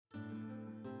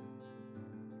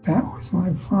That was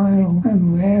my final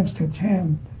and last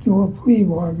attempt to do a plea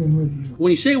bargain with you.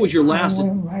 When you say it was your last... I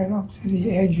went right up to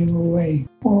the edge of the lake.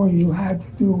 All you had to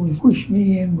do was push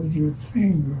me in with your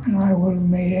finger, and I would have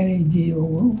made any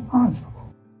deal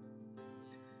possible.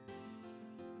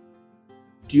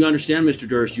 Do you understand, Mr.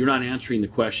 Durst? You're not answering the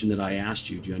question that I asked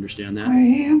you. Do you understand that? I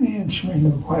am answering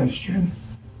the question.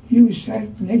 You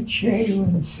said Nick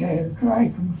Chalin said that I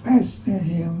confessed to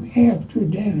him after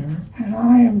dinner, and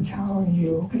I am telling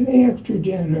you that after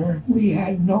dinner we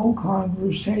had no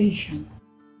conversation.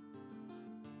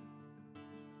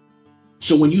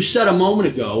 So when you said a moment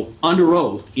ago, under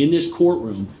oath, in this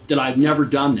courtroom, that I've never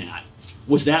done that,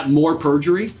 was that more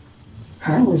perjury?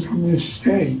 That was a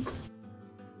mistake.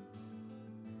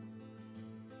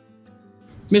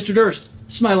 Mr. Durst,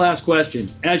 this is my last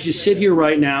question. As you sit here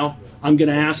right now, I'm going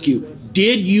to ask you,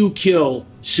 did you kill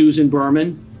Susan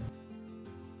Berman?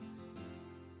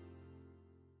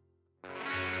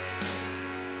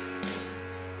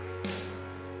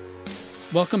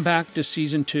 Welcome back to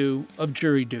Season 2 of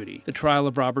Jury Duty, the trial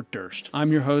of Robert Durst.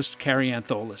 I'm your host, Carrie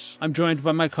Antholis. I'm joined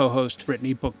by my co-host,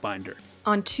 Brittany Bookbinder.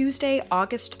 On Tuesday,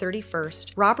 August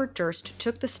 31st, Robert Durst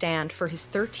took the stand for his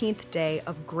 13th day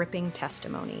of gripping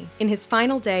testimony. In his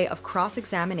final day of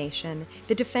cross-examination,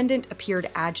 the defendant appeared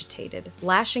agitated,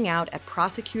 lashing out at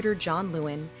prosecutor John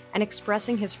Lewin and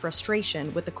expressing his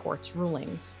frustration with the court's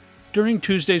rulings. During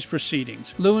Tuesday's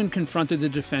proceedings, Lewin confronted the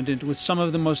defendant with some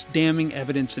of the most damning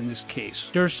evidence in this case,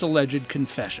 Durst's alleged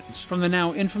confessions. From the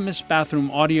now infamous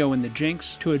bathroom audio in the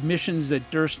Jinx to admissions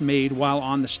that Durst made while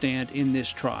on the stand in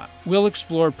this trial. We'll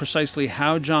explore precisely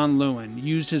how John Lewin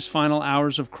used his final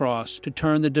hours of cross to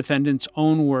turn the defendant's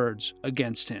own words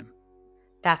against him.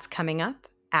 That's coming up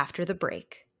after the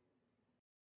break.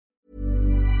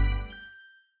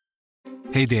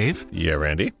 Hey, Dave. Yeah,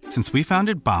 Randy. Since we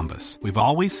founded Bombas, we've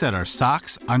always said our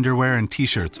socks, underwear, and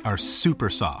T-shirts are super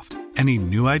soft. Any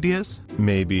new ideas?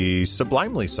 Maybe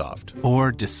sublimely soft.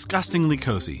 Or disgustingly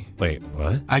cozy. Wait,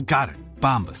 what? I got it.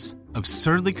 Bombas.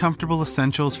 Absurdly comfortable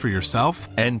essentials for yourself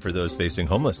and for those facing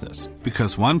homelessness.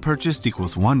 Because one purchased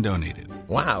equals one donated.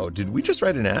 Wow, did we just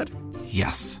write an ad?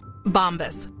 Yes.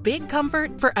 Bombas. Big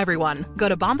comfort for everyone. Go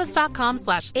to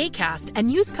bombas.com/ACAST and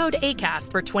use code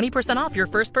ACAST for 20% off your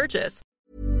first purchase.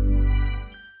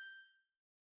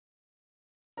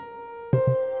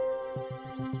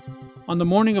 On the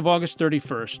morning of August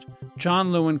 31st,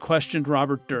 John Lewin questioned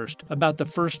Robert Durst about the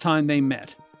first time they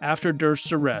met, after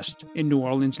Durst's arrest in New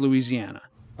Orleans, Louisiana.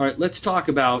 All right, let's talk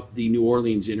about the New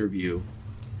Orleans interview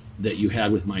that you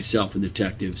had with myself and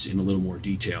detectives in a little more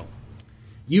detail.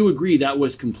 You agree that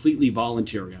was completely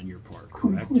voluntary on your part,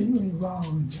 correct? Completely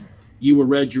voluntary. You were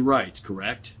read your rights,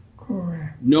 correct?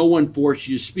 Correct. No one forced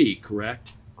you to speak,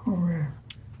 correct? Correct.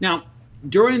 Now,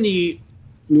 during the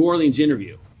New Orleans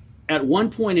interview, at one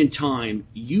point in time,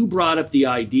 you brought up the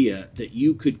idea that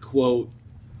you could, quote,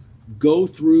 go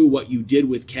through what you did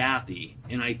with Kathy,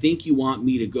 and I think you want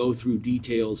me to go through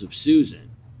details of Susan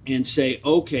and say,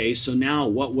 okay, so now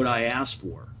what would I ask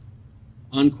for?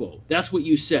 Unquote. That's what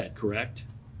you said, correct?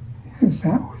 Yes,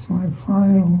 that was my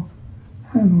final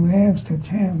and last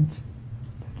attempt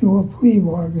to do a plea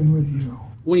bargain with you.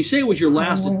 When you say it was your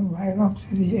last... I went right up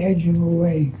to the edge of the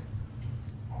lake.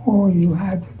 All you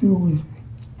had to do was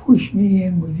push me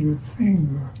in with your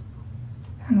finger,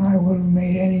 and I would have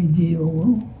made any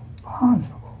deal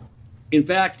possible. In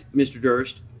fact, Mr.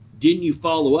 Durst, didn't you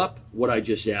follow up what I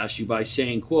just asked you by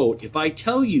saying, quote, if I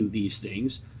tell you these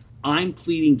things, I'm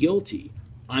pleading guilty.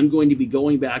 I'm going to be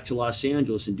going back to Los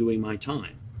Angeles and doing my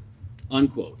time,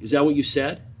 unquote. Is that what you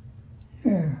said?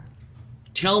 Yeah.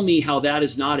 Tell me how that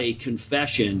is not a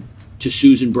confession to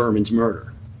Susan Berman's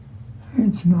murder.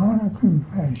 It's not a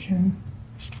confession.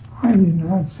 I did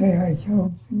not say I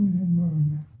killed Susan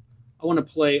Berman. I want to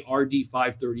play RD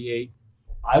 538.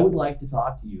 I would like to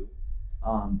talk to you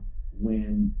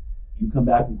when you come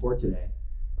back in court today.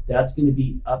 That's going to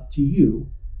be up to you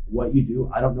what you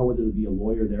do. I don't know whether there'll be a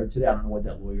lawyer there today. I don't know what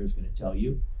that lawyer is going to tell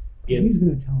you. He's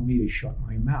going to tell me to shut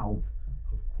my mouth,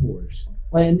 of course.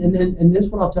 Well, and this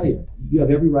one I'll tell you. You have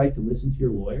every right to listen to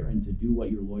your lawyer and to do what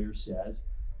your lawyer says.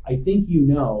 I think you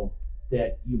know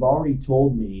that you've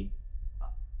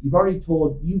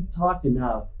talked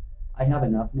enough. I have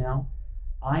enough now.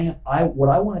 What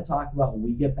I want to talk about when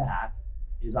we get back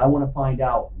is I want to find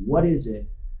out what is it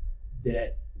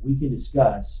that we can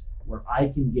discuss where I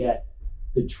can get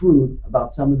the truth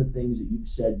about some of the things that you've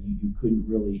said you couldn't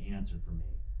really answer for me.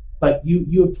 But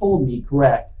you have told me,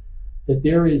 correct, that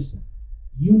there is,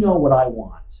 you know what I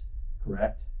want,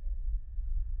 correct?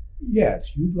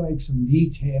 Yes, you'd like some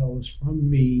details from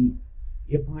me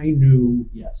if I knew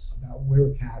yes about where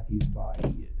Kathy's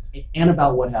body is. And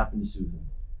about what happened to Susan.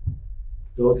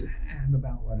 Those, And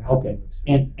about what happened. okay. with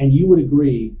Susan. And you would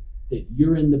agree that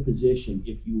you're in the position,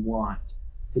 if you want,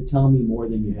 to tell me more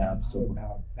than you have so far.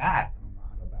 About that, I'm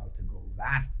not about to go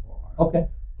that far. Okay.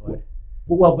 But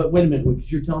But wait a minute,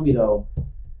 because you're telling me though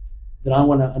that I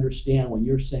want to understand when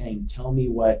you're saying, tell me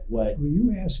what. well,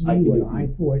 you asked I me can do what for I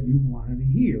you. thought you wanted to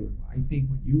hear. I think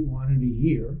what you wanted to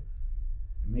hear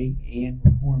to make Ann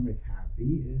McCormick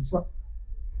happy is, Right.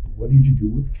 what did you do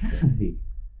with Kathy?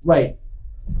 Right.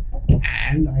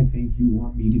 And I think you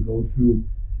want me to go through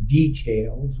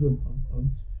details of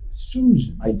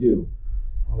Susan. I do.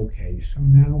 Okay, so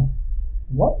now,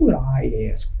 what would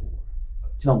I ask for?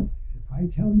 Tell me. If I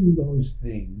tell you those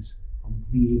things, I'm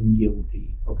pleading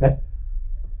guilty. Okay.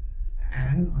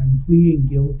 And I'm pleading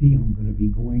guilty. I'm going to be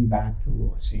going back to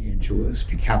Los Angeles,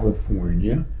 to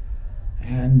California,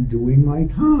 and doing my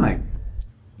time.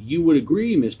 You would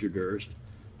agree, Mr. Durst,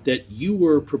 that you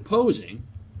were proposing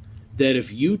that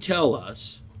if you tell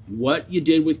us what you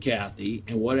did with Kathy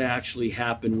and what actually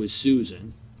happened with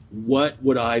Susan, what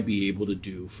would I be able to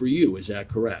do for you? Is that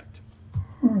correct?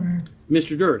 Correct.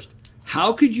 Mr. Durst,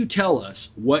 how could you tell us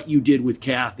what you did with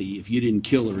Kathy if you didn't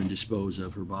kill her and dispose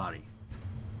of her body?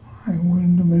 I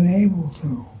wouldn't have been able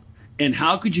to. And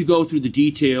how could you go through the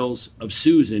details of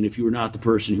Susan if you were not the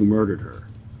person who murdered her?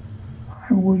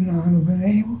 I would not have been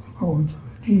able to go into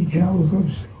the details of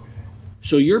Susan.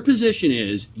 So your position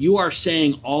is you are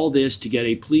saying all this to get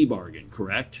a plea bargain,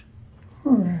 correct?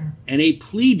 Correct. And a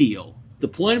plea deal, the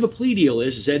point of a plea deal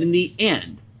is that in the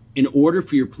end, in order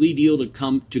for your plea deal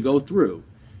to go through,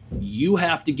 you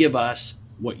have to give us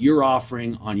what you're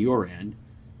offering on your end,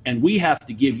 and we have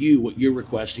to give you what you're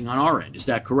requesting on our end. Is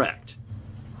that correct?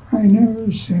 I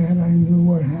never said I knew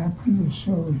what happened to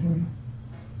Susan.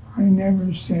 I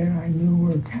never said I knew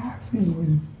where Kathy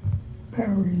was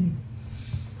buried.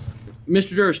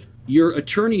 Mr. Durst, your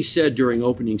attorney said during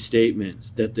opening statements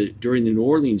that during the New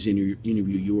Orleans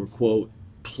interview you were, quote,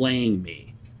 playing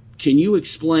me. Can you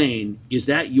explain, is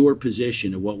that your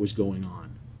position of what was going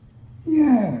on?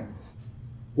 Yes.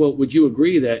 Well, would you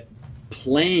agree that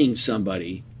playing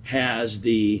somebody has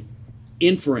the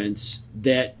inference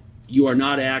that you are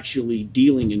not actually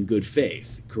dealing in good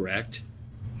faith, correct?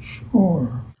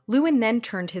 Sure. Lewin then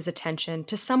turned his attention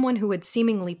to someone who had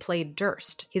seemingly played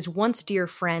Durst, his once dear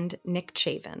friend, Nick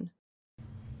Chavin.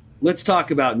 Let's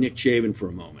talk about Nick Chavin for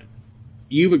a moment.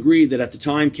 You've agreed that at the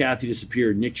time Kathy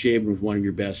disappeared, Nick Chavin was one of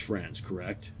your best friends,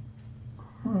 correct?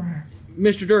 Correct.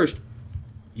 Mr. Durst,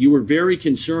 you were very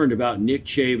concerned about Nick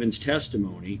Chavin's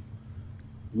testimony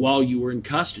while you were in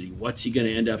custody. What's he going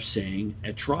to end up saying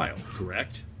at trial,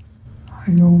 correct?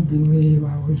 I don't believe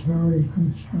I was very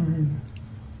concerned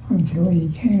until he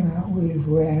came out with his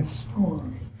last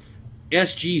story.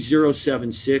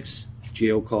 SG-076,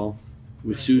 jail call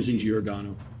with Susan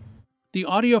Giordano. The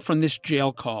audio from this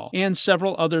jail call and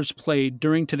several others played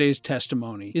during today's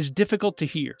testimony is difficult to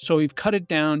hear, so we've cut it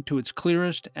down to its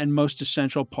clearest and most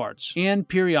essential parts. And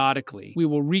periodically, we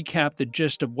will recap the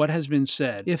gist of what has been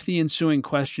said if the ensuing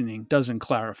questioning doesn't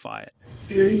clarify it.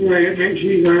 Anyway, it makes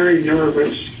me very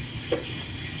nervous,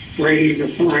 waiting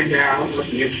to find out what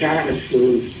the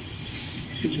attitude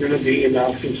is going to be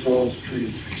about this whole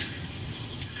thing.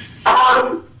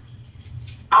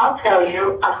 I'll tell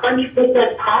you,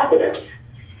 100% positive.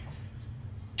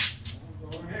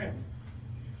 Go ahead.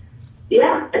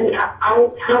 Yeah, and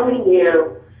I'm telling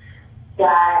you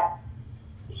that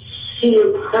she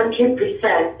is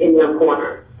 100% in your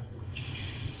corner.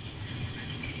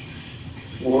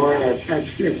 Boy,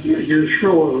 that's you're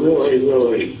sure,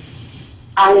 really.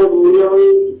 I am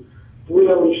really,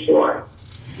 really sure.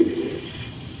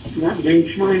 That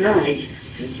makes my night.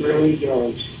 It really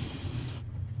does.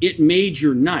 It made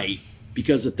your night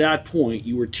because at that point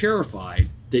you were terrified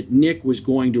that Nick was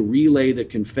going to relay the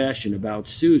confession about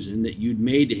Susan that you'd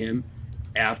made to him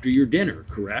after your dinner,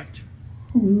 correct?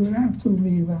 We would have to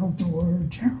leave out the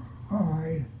word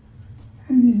terrified.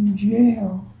 And in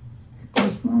jail, it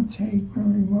does not take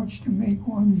very much to make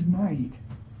one's night.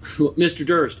 Well, Mr.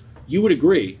 Durst, you would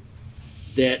agree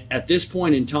that at this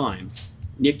point in time,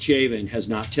 Nick Chavin has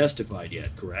not testified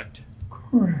yet, correct?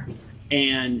 Correct.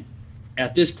 And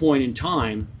at this point in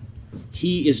time,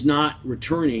 he is not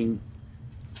returning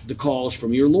the calls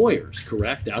from your lawyers,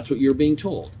 correct? That's what you're being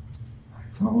told. I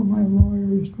told my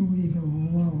lawyers to leave him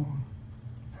alone.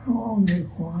 And all Nick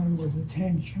wanted was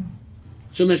attention.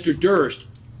 So, Mr. Durst,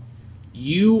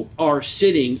 you are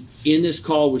sitting in this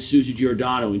call with Susan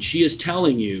Giordano, and she is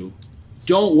telling you,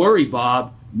 don't worry,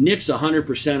 Bob, Nick's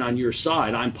 100% on your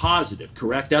side. I'm positive,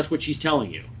 correct? That's what she's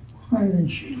telling you. I think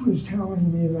she was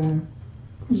telling me that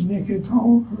because Nick had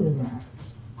told her that.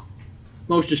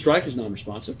 Motion to strike is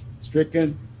non-responsive.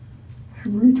 Stricken.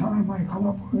 Every time I come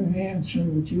up with an answer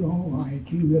that you don't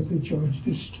like, you get the judge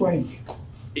to strike it.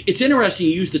 It's interesting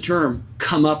you use the term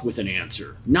come up with an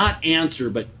answer. Not answer,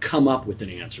 but come up with an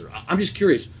answer. I'm just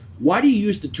curious, why do you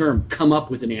use the term come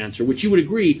up with an answer, which you would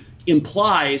agree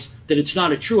implies that it's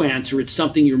not a true answer, it's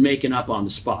something you're making up on the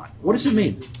spot? What does it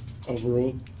mean?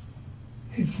 Overruled.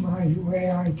 It's my way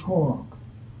I talk.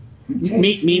 It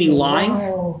takes Meaning me a lying?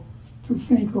 while to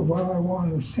think of what I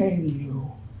want to say to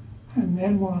you. And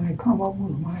then when I come up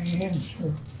with my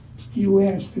answer, you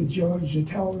ask the judge to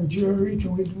tell the jury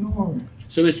to ignore it.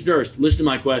 So, Mr. Durst, listen to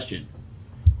my question.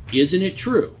 Isn't it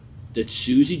true that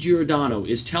Susie Giordano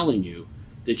is telling you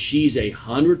that she's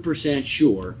 100%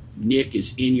 sure Nick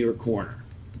is in your corner?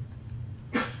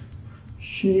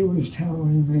 She was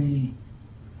telling me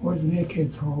what Nick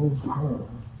had told her.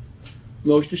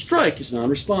 Motion to strike is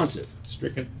non-responsive.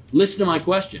 Stricken. Listen to my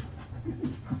question.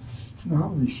 It's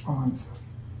not responsive.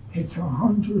 It's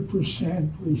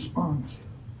 100% responsive.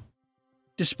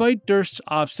 Despite Durst's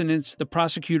obstinance, the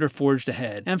prosecutor forged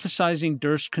ahead, emphasizing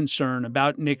Durst's concern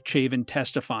about Nick Chavin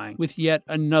testifying with yet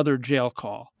another jail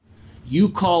call. You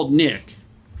called Nick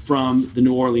from the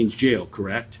New Orleans jail,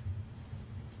 correct?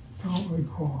 Don't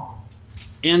recall.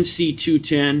 NC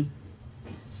 210.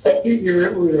 I figure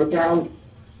it was about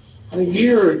a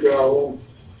year ago,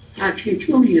 actually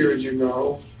 2 years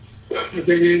ago. I've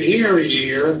been in here a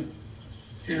year,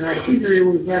 and I figure it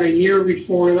was about a year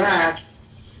before that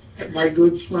my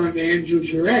good friend Andrew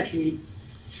Giretti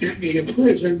sent me to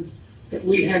prison that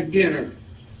we had dinner.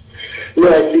 Yeah,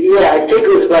 I think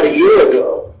it was about a year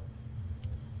ago.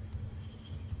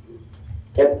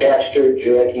 That bastard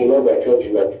Giretti, you remember I told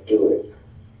you not to do it.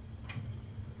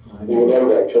 You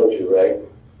remember I told you, right?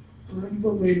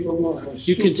 Unbelievable.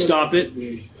 You can stop it.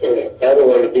 I don't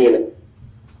want to be in it.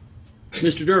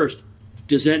 Mr. Durst,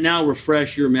 does that now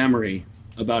refresh your memory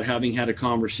about having had a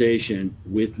conversation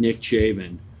with Nick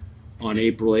Chavin on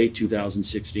April 8,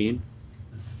 2016?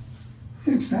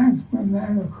 If that's when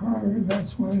that occurred,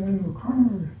 that's when it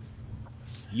occurred.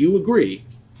 You agree.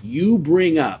 You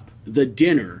bring up the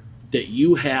dinner that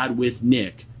you had with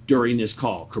Nick during this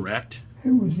call, correct?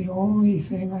 It was the only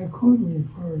thing I could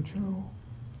refer to,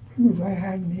 because I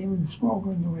hadn't even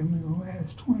spoken to him in the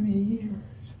last 20 years.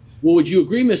 Well, would you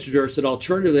agree, Mr. Durst, that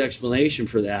alternative explanation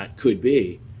for that could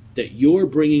be that you're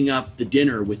bringing up the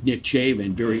dinner with Nick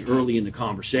Chavin very early in the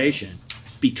conversation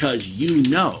because you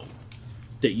know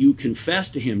that you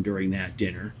confessed to him during that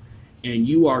dinner and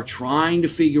you are trying to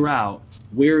figure out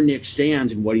where Nick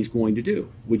stands and what he's going to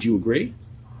do? Would you agree?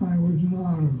 I would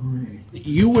not agree.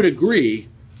 You would agree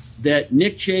that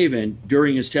Nick Chavin,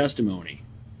 during his testimony,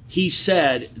 he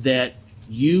said that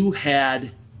you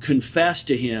had confessed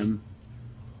to him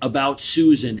about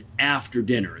Susan after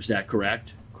dinner. Is that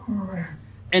correct? Correct.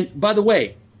 And by the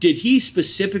way, did he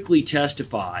specifically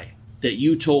testify that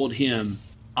you told him,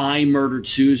 I murdered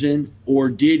Susan, or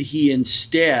did he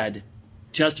instead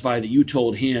testify that you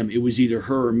told him it was either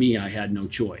her or me, I had no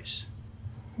choice?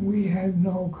 We had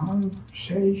no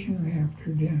conversation after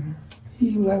dinner.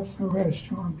 He left the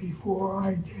restaurant before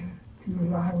I did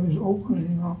because I was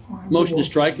opening up my Motion door. to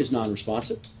strike is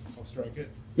non-responsive. I'll strike it.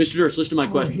 Mr. Durst, listen to my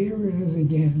question. Here it is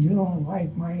again. You don't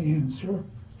like my answer,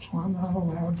 so I'm not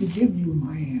allowed to give you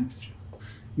my answer.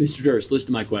 Mr. Durst, listen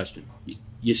to my question.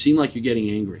 You seem like you're getting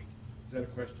angry. Is that a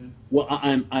question? Well,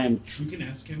 I am. We can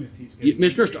ask him if he's getting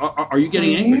Mr. Durst, are you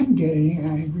getting angry? I am getting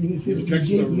angry. This is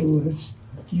ridiculous.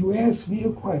 You ask me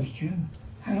a question,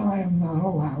 and I am not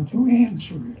allowed to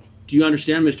answer it. Do you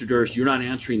understand, Mr. Durst? You're not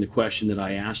answering the question that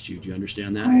I asked you. Do you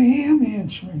understand that? I am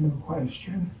answering the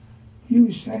question. You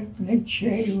said Nick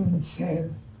Chavin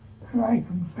said that I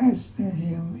confessed to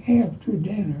him after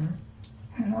dinner,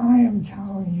 and I am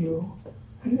telling you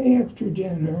that after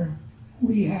dinner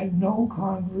we had no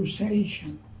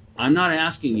conversation. I'm not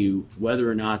asking you whether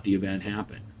or not the event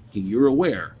happened. You're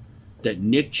aware that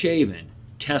Nick Chavin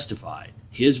testified.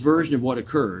 His version of what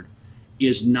occurred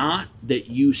is not that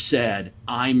you said,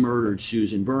 I murdered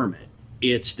Susan Berman.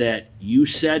 It's that you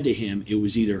said to him, it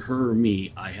was either her or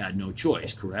me, I had no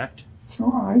choice, correct? So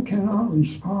I cannot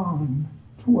respond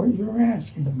to what you're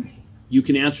asking me. You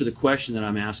can answer the question that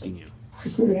I'm asking you. I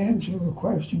could answer the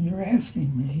question you're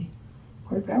asking me,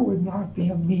 but that would not be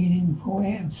a meaningful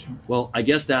answer. Well, I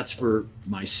guess that's for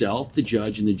myself, the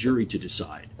judge, and the jury to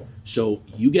decide. So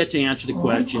you get to answer the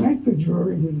question. I'd like the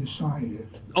jury to decide it.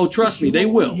 Oh, trust me, they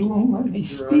will. You won't let me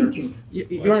speak it.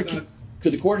 Your Honor,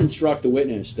 could the court instruct the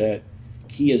witness that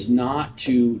he is not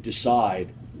to decide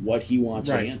what he wants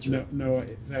to answer? No,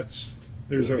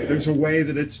 there's a way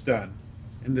that it's done,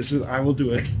 and I will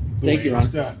do it. Thank you, Your It's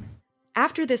Honor. done.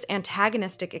 After this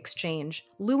antagonistic exchange,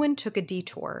 Lewin took a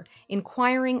detour,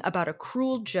 inquiring about a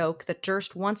cruel joke that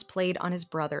Durst once played on his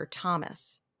brother,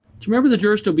 Thomas. Do you remember the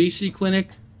Durst Obesity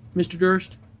Clinic, Mr.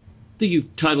 Durst? I think you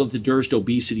titled it the Durst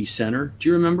Obesity Center. Do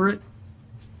you remember it?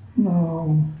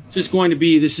 No. So it's going to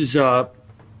be, this is, I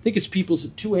think it's People's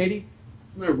at 280.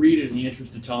 I'm going to read it in the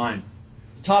interest of time.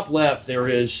 The top left, there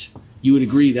is, you would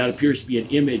agree, that appears to be an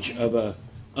image of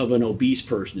an obese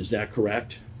person. Is that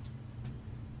correct?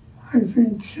 I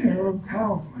think Sarah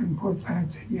Kaufman put that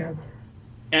together.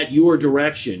 At your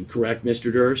direction, correct,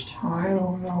 Mr. Durst? I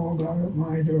don't know about it,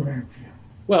 my direction.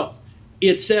 Well,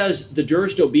 it says the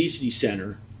Durst Obesity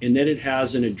Center, and then it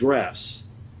has an address.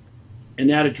 And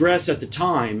that address at the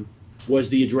time was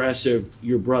the address of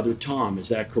your brother Tom. Is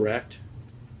that correct?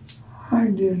 I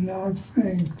did not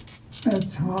think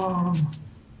that Tom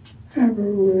ever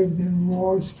lived in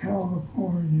Ross,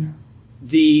 California.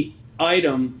 The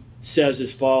item says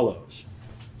as follows.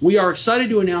 We are excited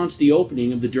to announce the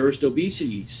opening of the Durst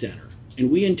Obesity Center,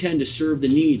 and we intend to serve the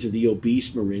needs of the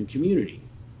obese Marin community.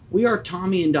 We are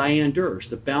Tommy and Diane Durst,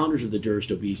 the founders of the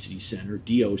Durst Obesity Center,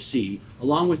 DOC,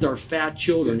 along with our fat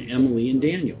children, Emily and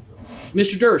Daniel.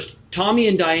 Mr. Durst, Tommy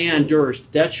and Diane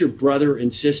Durst, that's your brother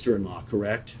and sister-in-law,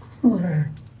 correct?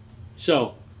 Correct.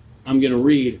 So, I'm going to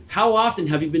read, how often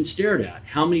have you been stared at?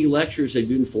 How many lectures have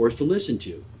you been forced to listen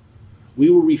to? We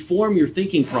will reform your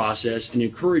thinking process and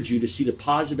encourage you to see the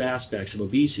positive aspects of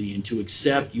obesity and to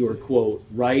accept your, quote,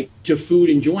 right to food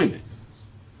enjoyment.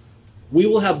 We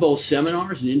will have both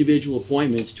seminars and individual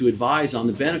appointments to advise on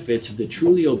the benefits of the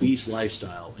truly obese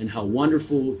lifestyle and how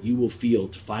wonderful you will feel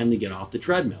to finally get off the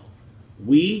treadmill.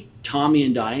 We, Tommy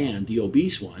and Diane, the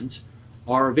obese ones,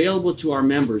 are available to our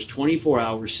members 24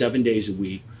 hours, 7 days a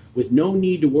week with no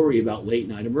need to worry about late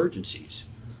night emergencies.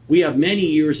 We have many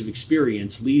years of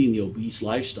experience leading the obese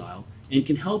lifestyle and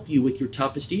can help you with your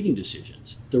toughest eating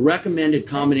decisions. The recommended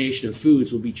combination of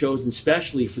foods will be chosen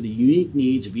specially for the unique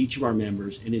needs of each of our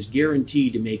members and is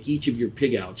guaranteed to make each of your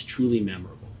pig outs truly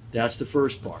memorable. That's the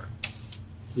first part.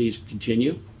 Please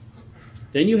continue.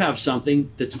 Then you have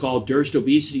something that's called Durst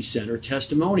Obesity Center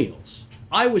Testimonials.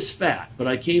 I was fat, but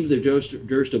I came to the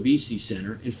Durst Obesity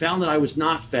Center and found that I was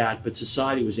not fat, but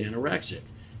society was anorexic.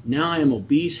 Now I am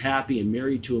obese, happy, and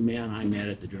married to a man I met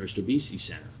at the Durst Obesity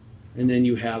Center. And then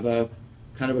you have a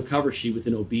kind of a cover sheet with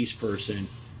an obese person,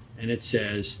 and it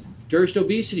says, Durst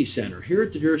Obesity Center. Here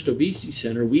at the Durst Obesity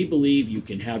Center, we believe you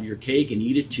can have your cake and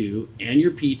eat it too, and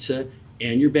your pizza,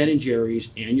 and your Ben & Jerry's,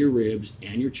 and your ribs,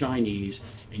 and your Chinese,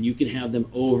 and you can have them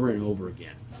over and over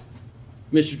again.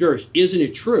 Mr. Durst, isn't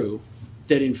it true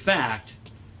that in fact,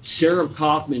 Sarah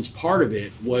Kaufman's part of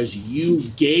it was you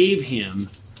gave him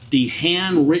the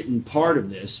handwritten part of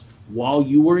this while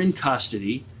you were in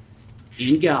custody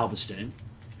in Galveston,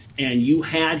 and you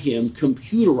had him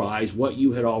computerize what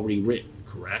you had already written,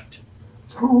 correct?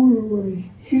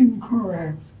 Totally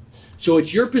incorrect. So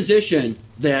it's your position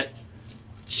that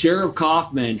Sarah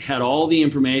Kaufman had all the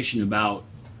information about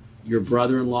your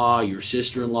brother-in-law, your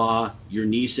sister-in-law, your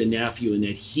niece and nephew, and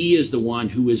that he is the one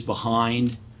who is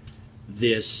behind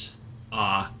this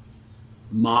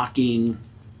mocking,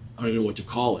 I don't know what to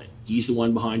call it. He's the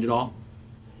one behind it all?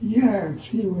 Yes,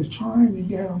 he was trying to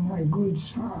get on my good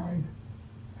side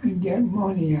and get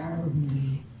money out of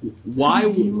me. Why?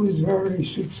 And he was very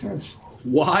successful.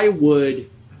 Why would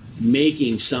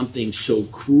making something so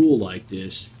cruel like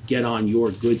this get on your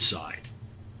good side?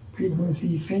 Because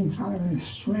he thinks I'm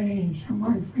estranged from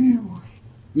my family.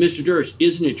 Mr. Durst,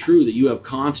 isn't it true that you have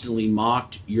constantly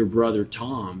mocked your brother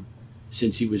Tom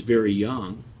since he was very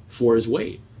young for his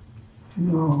weight?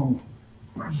 No.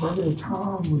 My brother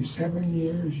Tom was 7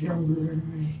 years younger than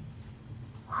me.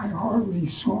 I hardly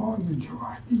saw him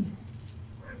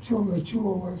until the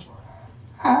two of us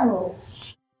were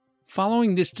adults.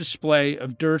 Following this display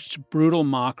of Durst's brutal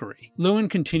mockery, Lewin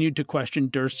continued to question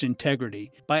Durst's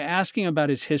integrity by asking about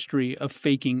his history of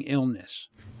faking illness.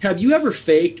 Have you ever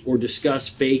faked or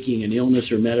discussed faking an illness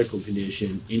or medical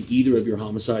condition in either of your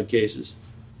homicide cases?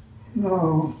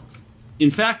 No.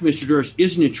 In fact, Mr. Durst,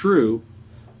 isn't it true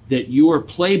that your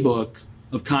playbook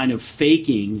of kind of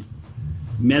faking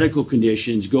medical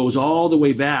conditions goes all the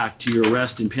way back to your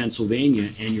arrest in Pennsylvania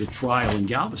and your trial in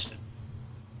Galveston?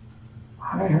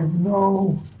 I have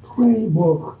no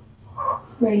playbook of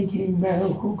faking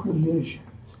medical conditions.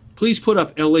 Please put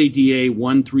up LADA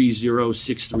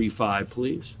 130635,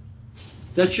 please.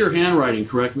 That's your handwriting,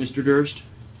 correct, Mr. Durst?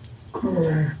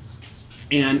 Correct.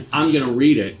 And I'm going to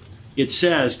read it. It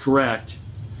says, correct,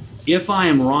 if I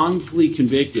am wrongfully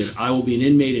convicted, I will be an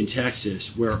inmate in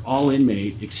Texas where all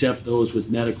inmates, except those with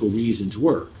medical reasons,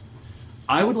 work.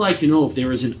 I would like to know if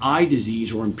there is an eye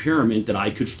disease or impairment that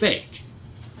I could fake.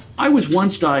 I was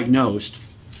once diagnosed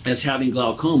as having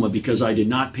glaucoma because I did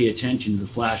not pay attention to the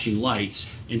flashing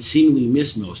lights and seemingly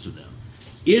missed most of them.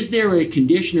 Is there a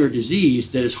condition or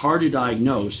disease that is hard to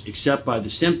diagnose except by the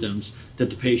symptoms that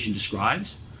the patient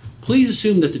describes? Please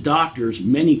assume that the doctors,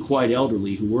 many quite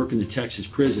elderly who work in the Texas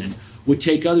prison, would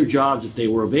take other jobs if they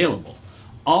were available.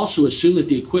 Also assume that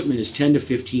the equipment is 10 to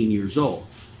 15 years old.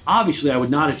 Obviously, I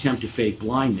would not attempt to fake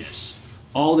blindness.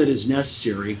 All that is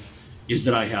necessary is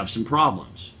that I have some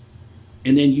problems.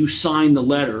 And then you signed the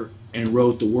letter and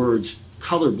wrote the words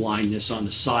color blindness on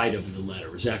the side of the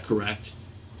letter. Is that correct?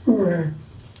 Correct.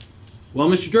 Well,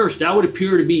 Mr. Durst, that would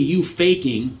appear to be you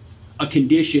faking a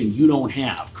condition you don't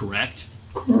have, correct?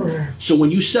 Correct. So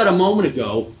when you said a moment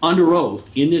ago, under oath,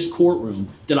 in this courtroom,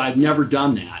 that I've never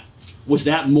done that, was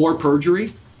that more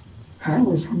perjury? That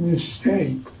was a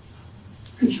mistake.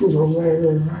 This was a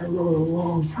letter I wrote a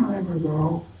long time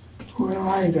ago to an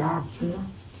eye doctor.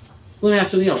 Let me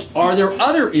ask something else. Are there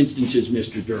other instances,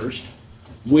 Mr. Durst,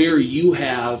 where you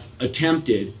have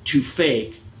attempted to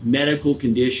fake medical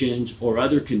conditions or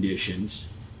other conditions?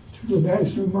 To the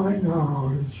best of my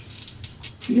knowledge,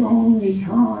 the only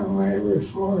time I ever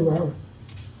thought about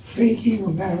faking a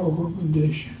medical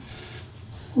condition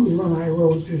was when I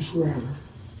wrote this letter.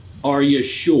 Are you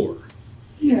sure?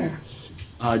 Yes.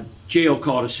 Jail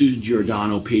call to Susan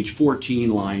Giordano, page 14,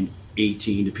 line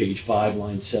 18 to page 5,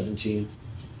 line 17.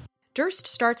 Durst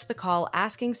starts the call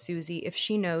asking Susie if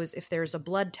she knows if there's a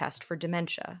blood test for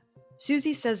dementia.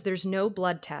 Susie says there's no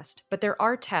blood test, but there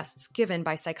are tests given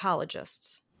by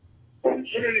psychologists. Put it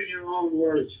in your own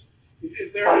words.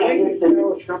 Is there a way to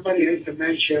know if somebody has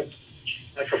dementia,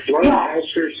 like a blood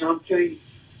test or something?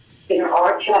 There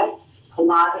are tests. A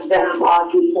lot of them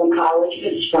are through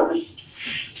psychologists first,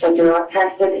 but there are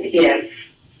tests that they give.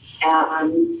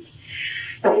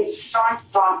 But it starts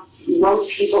from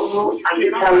most people who I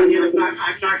can tell you.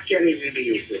 I'm not getting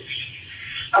any of this.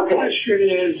 Okay. The question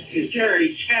is there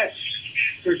a test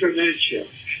for dementia?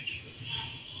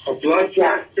 A blood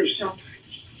test or something?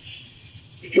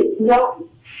 No,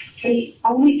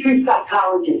 only through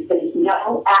psychologists. There's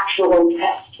no actual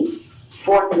test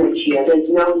for dementia. There's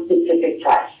no specific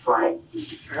test for it.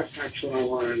 That's what I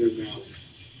wanted to know.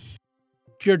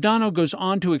 Giordano goes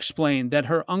on to explain that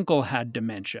her uncle had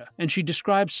dementia, and she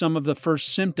describes some of the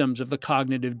first symptoms of the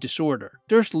cognitive disorder.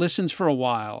 Durst listens for a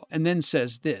while and then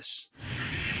says this.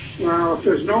 Well, if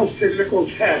there's no physical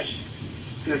test,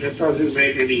 then it doesn't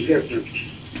make any difference.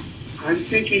 I'm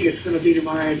thinking it's going to be to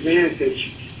my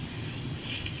advantage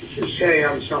to say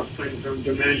I'm suffering from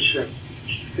dementia.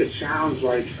 It sounds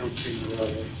like something or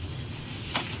other.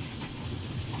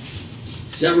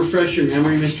 Does that refresh your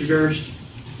memory, Mr. Durst?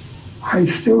 I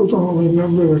still don't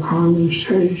remember the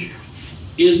conversation.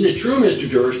 Isn't it true, Mr.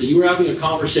 Durst, that you were having a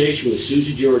conversation with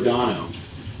Susie Giordano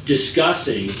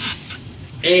discussing,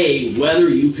 A, whether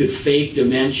you could fake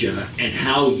dementia and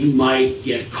how you might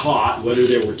get caught, whether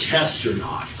there were tests or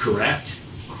not, correct?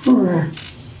 Correct.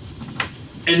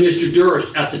 And Mr.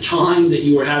 Durst, at the time that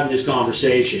you were having this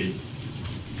conversation,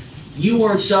 you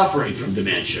weren't suffering from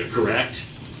dementia, correct?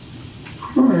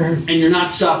 Correct. And you're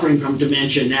not suffering from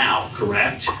dementia now,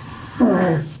 correct?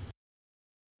 Correct.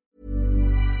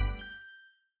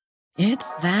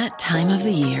 It's that time of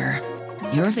the year.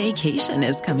 Your vacation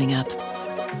is coming up.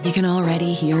 You can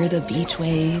already hear the beach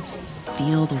waves,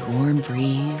 feel the warm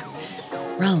breeze,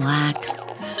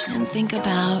 relax, and think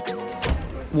about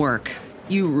work.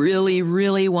 You really,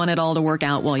 really want it all to work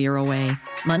out while you're away.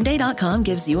 Monday.com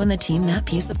gives you and the team that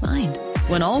peace of mind.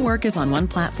 When all work is on one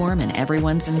platform and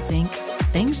everyone's in sync,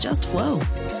 things just flow.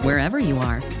 Wherever you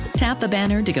are, tap the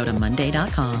banner to go to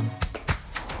Monday.com.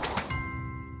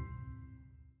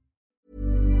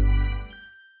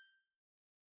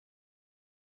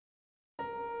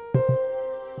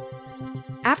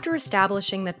 After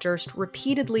establishing that Durst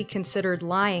repeatedly considered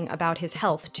lying about his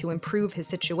health to improve his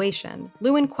situation,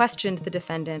 Lewin questioned the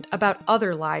defendant about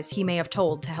other lies he may have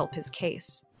told to help his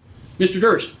case. Mr.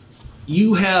 Durst,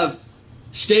 you have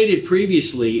stated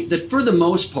previously that for the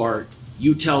most part,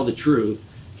 you tell the truth,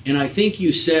 and I think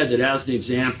you said that as an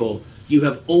example, you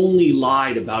have only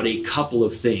lied about a couple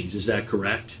of things. Is that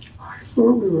correct? I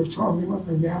thought we were talking about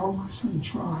the Galveston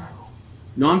trial.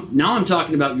 Now I'm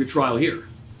talking about your trial here.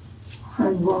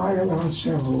 I've lied about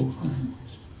several things.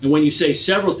 And when you say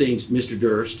several things, Mr.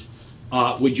 Durst,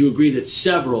 would you agree that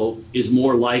several is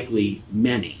more likely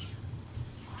many?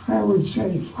 I would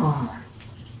say 5.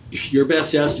 Your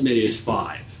best estimate is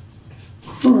 5.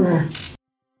 Correct.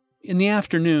 In the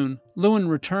afternoon, Lewin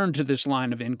returned to this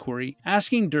line of inquiry,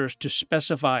 asking Durst to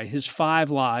specify his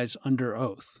 5 lies under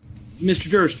oath.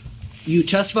 Mr. Durst, You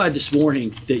testified this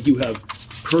morning that you have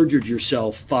perjured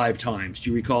yourself 5 times.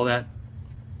 Do you recall that?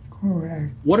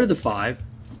 Correct. What are the 5?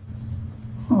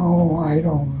 Oh, I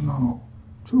don't know.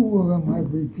 2 of them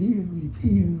I've repeated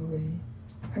repeatedly.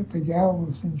 At the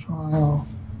Galveston trial,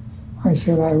 I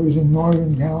said I was in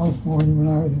Northern California when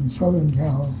I was in Southern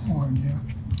California.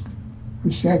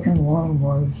 The second one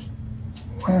was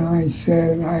when I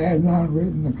said I had not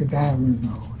written the cadaver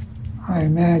note. I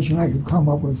imagine I could come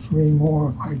up with 3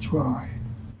 more if I tried.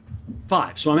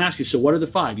 5. So I'm asking you, so what are the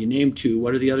 5? You named 2.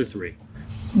 What are the other 3?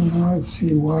 Now, let's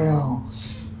see, what else?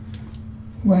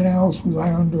 When else was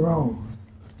I under oath?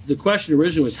 The question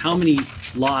originally was how many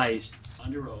lies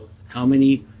under oath, how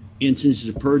many instances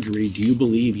of perjury do you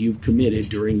believe you've committed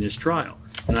during this trial?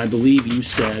 And I believe you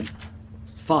said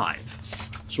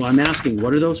 5. So I'm asking,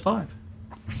 what are those 5?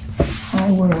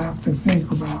 I would have to think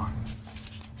about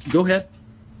it. Go ahead.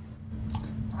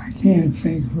 I can't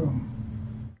think of them.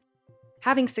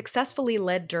 Having successfully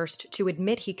led Durst to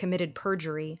admit he committed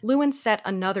perjury, Lewin set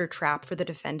another trap for the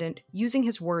defendant using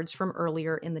his words from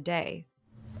earlier in the day.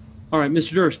 All right,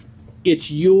 Mr. Durst, it's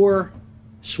your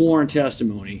sworn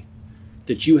testimony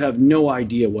that you have no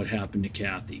idea what happened to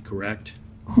Kathy, correct?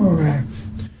 Correct.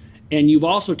 And you've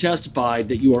also testified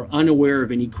that you are unaware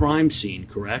of any crime scene,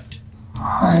 correct?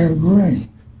 I agree.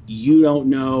 You don't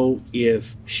know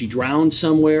if she drowned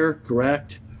somewhere,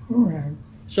 correct? Correct.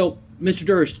 So, Mr.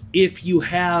 Durst, if you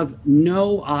have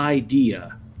no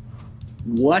idea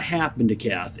what happened to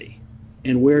Kathy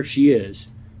and where she is,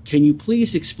 can you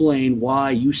please explain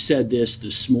why you said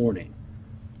this morning?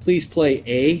 Please play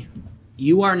A.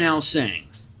 You are now saying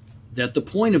that the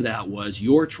point of that was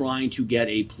you're trying to get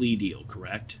a plea deal,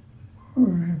 correct?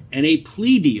 Correct. And a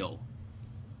plea deal,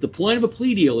 the point of a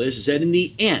plea deal is that in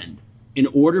the end, in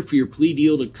order for your plea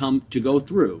deal to go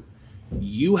through,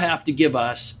 you have to give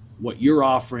us what you're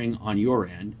offering on your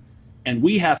end, and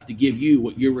we have to give you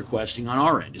what you're requesting on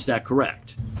our end. Is that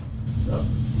correct?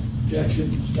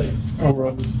 Objection.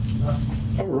 Overruled.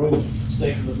 Overruled.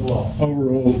 Statement of the law.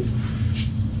 Overruled.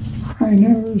 I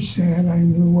never said I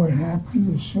knew what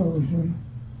happened to Susan.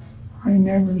 I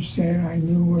never said I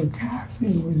knew where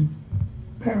Kathy was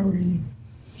buried.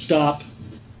 Stop.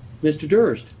 Mr.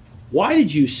 Durst, why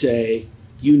did you say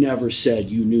you never said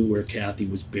you knew where Kathy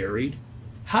was buried?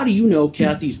 How do you know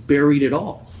Kathy's buried at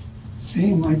all?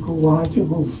 Seemed like a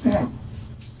logical step.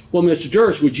 Well, Mr.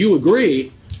 Durst, would you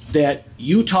agree that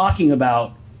you talking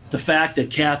about the fact that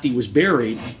Kathy was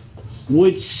buried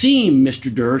would seem,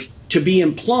 Mr. Durst, to be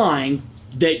implying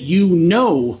that you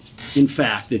know, in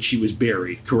fact, that she was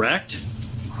buried, correct?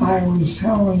 I was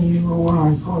telling you what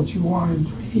I thought you wanted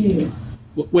to hear.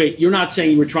 Wait, you're not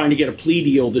saying you were trying to get a plea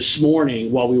deal this morning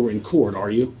while we were in court,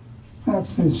 are you?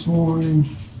 That's this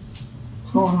morning.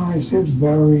 So when I said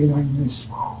buried, I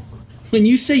misspoke. When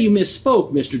you say you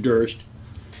misspoke, Mr. Durst,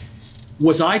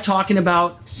 was I talking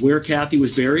about where Kathy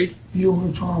was buried? You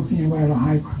were talking about a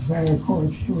hypothetical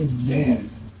if she was dead.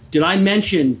 Did I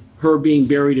mention her being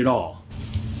buried at all?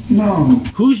 No.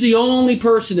 Who's the only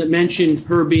person that mentioned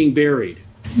her being buried?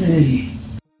 Me.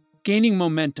 Gaining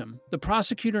momentum, the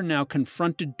prosecutor now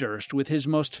confronted Durst with his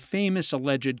most famous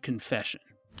alleged confession.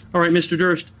 All right, Mr.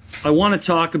 Durst, I want to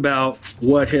talk about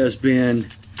what has been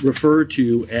referred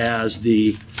to as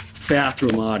the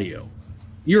bathroom audio.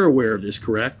 You're aware of this,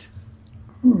 correct?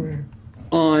 Correct.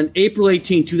 On April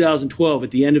 18, 2012,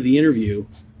 at the end of the interview,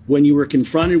 when you were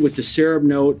confronted with the Sereb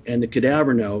note and the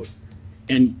cadaver note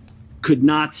and could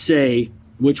not say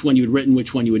which one you had written,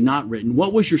 which one you had not written,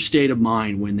 what was your state of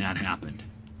mind when that happened?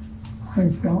 I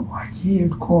felt like he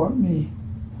had caught me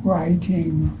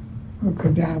writing a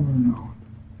cadaver note.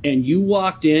 And you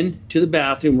walked in to the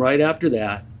bathroom right after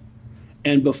that,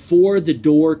 and before the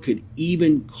door could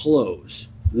even close,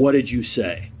 what did you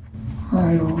say?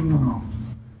 I don't know.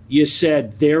 You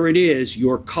said, "There it is,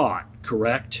 you're caught,"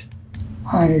 correct?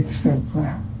 I accept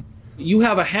that. You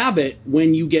have a habit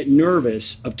when you get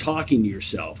nervous of talking to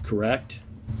yourself, correct?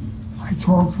 I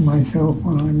talk to myself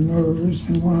when I'm nervous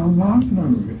and when I'm not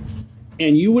nervous.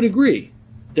 And you would agree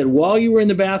that while you were in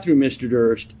the bathroom, Mr.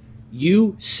 Durst,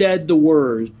 you said the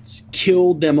words,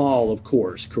 "killed them all," of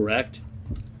course, correct?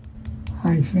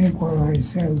 I think what I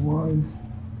said was,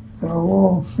 they'll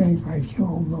all think I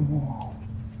killed them all.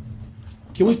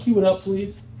 Can we cue it up,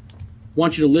 please? I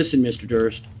want you to listen, Mr.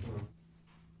 Durst.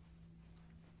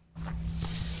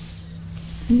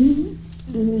 Killed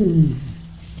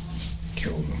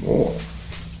them all,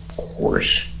 of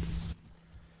course.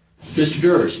 Mr.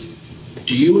 Durst,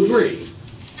 do you agree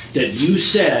that you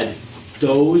said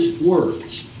those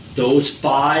words, those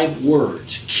 5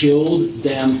 words, "killed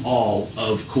them all,"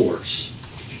 of course?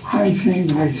 I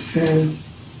think I said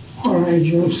What I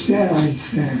just said, I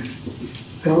said.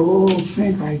 They'll all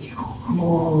think I killed them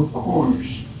all, of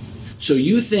course. So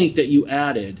you think that you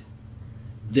added,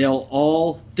 they'll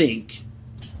all think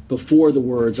before the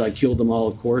words, I killed them all,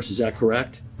 of course. Is that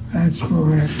correct? That's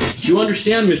correct. Do you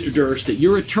understand, Mr. Durst, that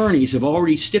your attorneys have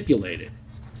already stipulated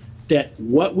that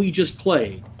what we just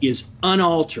played is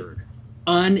unaltered,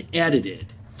 unedited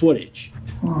footage?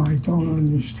 Well, I don't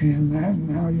understand that, and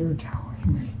now you're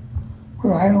telling me.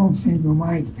 But I don't think the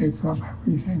mic picked up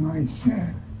everything I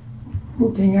said.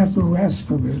 Looking at the rest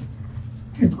of it,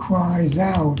 it cries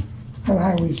out that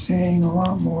I was saying a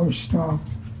lot more stuff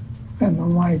than the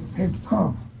mic picked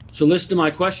up. So listen to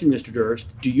my question, Mr. Durst.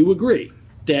 Do you agree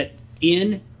that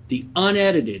in the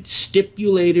unedited,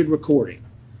 stipulated recording,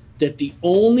 that the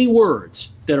only words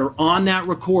that are on that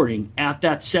recording at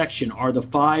that section are the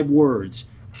 5 words,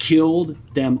 killed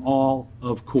them all,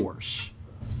 of course?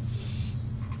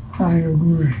 I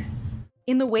agree.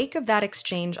 In the wake of that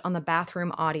exchange on the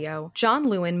bathroom audio, John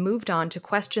Lewin moved on to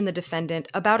question the defendant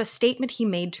about a statement he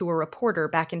made to a reporter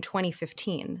back in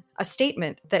 2015, a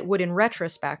statement that would, in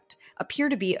retrospect, appear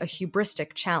to be a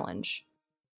hubristic challenge.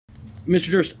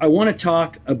 Mr. Durst, I want to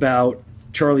talk about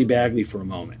Charlie Bagley for a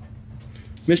moment.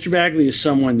 Mr. Bagley is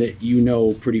someone that you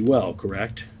know pretty well,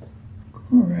 correct?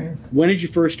 Correct. When did you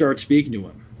first start speaking to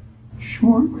him?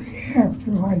 Shortly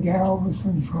after my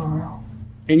Galveston trial.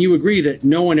 And you agree that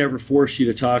no one ever forced you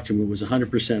to talk to him. It was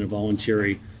 100% a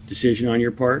voluntary decision on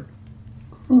your part?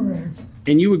 Correct.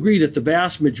 And you agree that the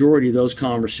vast majority of those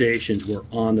conversations were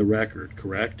on the record,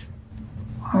 correct?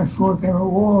 I thought they were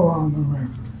all on the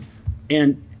record.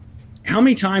 And how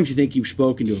many times do you think you've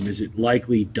spoken to him? Is it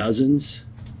likely dozens?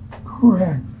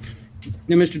 Correct.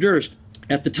 Now, Mr. Durst,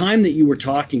 at the time that you were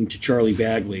talking to Charlie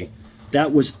Bagley,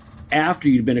 that was after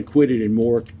you'd been acquitted in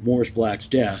Morris Black's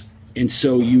death, and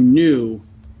so you knew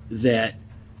that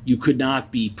you could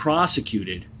not be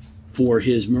prosecuted for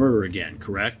his murder again,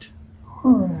 correct?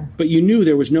 Correct. But you knew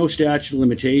there was no statute of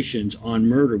limitations on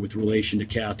murder with relation to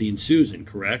Kathy and Susan,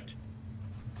 correct?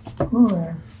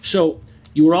 Correct. So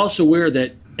you were also aware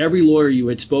that every lawyer you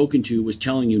had spoken to was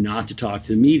telling you not to talk to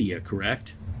the media,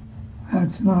 correct?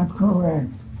 That's not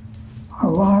correct. A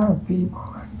lot of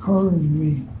people encouraged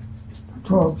me to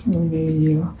talk to the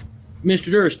media. Mr.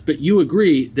 Durst, but you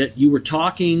agree that you were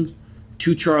talking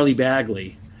to Charlie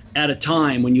Bagley at a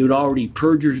time when you had already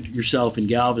perjured yourself in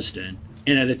Galveston,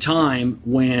 and at a time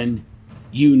when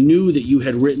you knew that you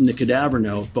had written the cadaver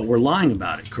note but were lying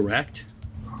about it, correct?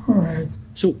 Correct.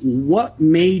 So what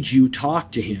made you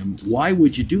talk to him? Why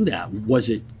would you do that? Was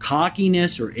it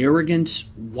cockiness or arrogance?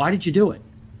 Why did you do it?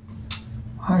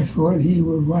 I thought he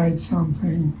would write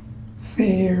something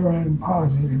fair and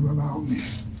positive about me.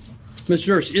 Mr.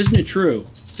 Durst, isn't it true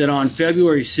that on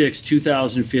February 6,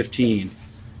 2015,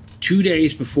 2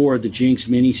 days before the Jinx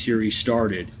miniseries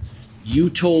started, you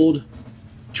told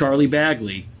Charlie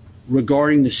Bagley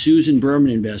regarding the Susan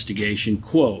Berman investigation,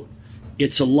 quote,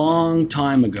 "It's a long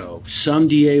time ago. Some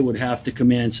DA would have to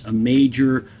commence a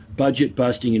major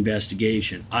budget-busting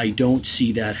investigation. I don't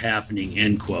see that happening,"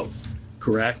 end quote.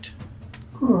 Correct?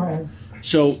 Correct.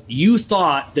 So you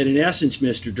thought that in essence,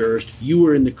 Mr. Durst, you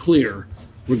were in the clear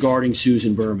regarding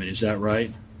Susan Berman. Is that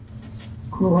right?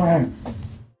 Correct.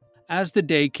 As the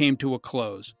day came to a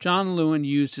close, John Lewin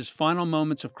used his final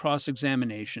moments of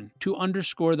cross-examination to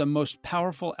underscore the most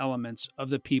powerful elements of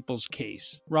the people's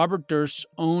case, Robert Durst's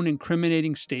own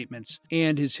incriminating statements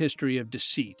and his history of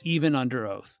deceit, even under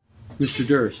oath. Mr.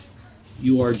 Durst,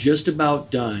 you are just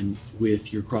about done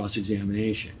with your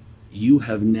cross-examination. You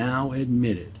have now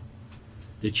admitted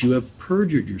that you have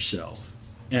perjured yourself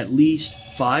at least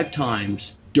 5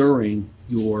 times during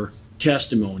your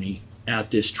testimony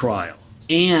at this trial.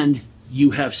 And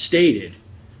you have stated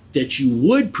that you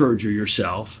would perjure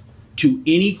yourself to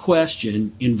any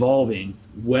question involving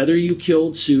whether you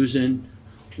killed Susan,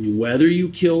 whether you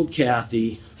killed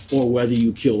Kathy, or whether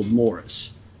you killed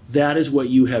Morris. That is what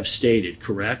you have stated,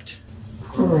 correct?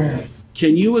 Correct.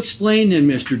 Can you explain then,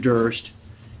 Mr. Durst,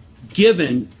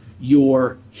 given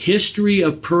your history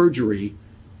of perjury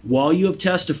while you have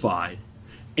testified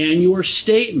and your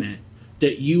statement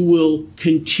that you will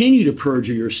continue to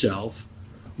perjure yourself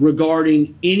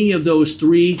regarding any of those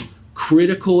 3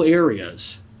 critical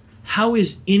areas, how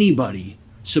is anybody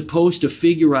supposed to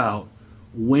figure out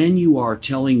when you are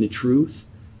telling the truth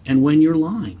and when you're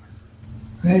lying?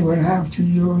 They would have to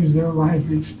use their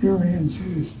life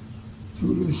experiences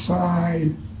to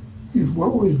decide if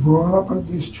what was brought up at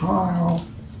this trial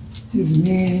is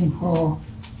meaningful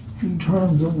in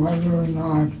terms of whether or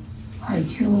not I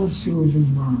killed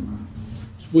Susan Berman.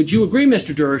 Would you agree,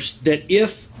 Mr. Durst, that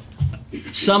if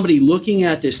somebody looking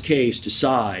at this case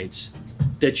decides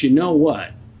that, you know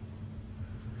what,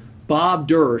 Bob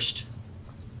Durst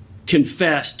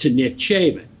confessed to Nick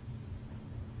Chabon,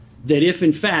 that if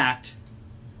in fact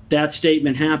that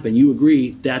statement happened, you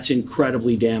agree that's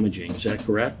incredibly damaging. Is that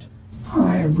correct?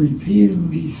 I have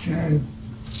repeatedly said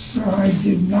that I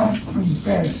did not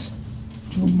confess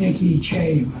to Nicky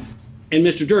Chabon. And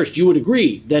Mr. Durst, you would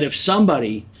agree that if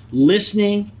somebody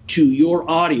listening to your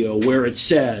audio where it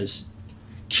says,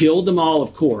 killed them all,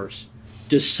 of course,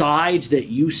 decides that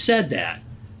you said that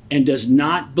and does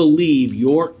not believe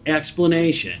your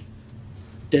explanation,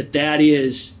 that that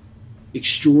is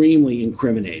extremely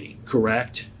incriminating,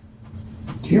 correct?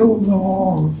 Killed them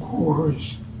all, of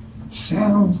course,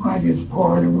 sounds like it's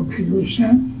part of a bigger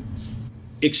sentence.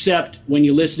 Except when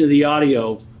you listen to the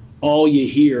audio, all you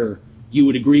hear, you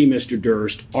would agree, Mr.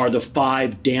 Durst, are the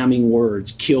 5 damning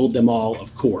words, killed them all,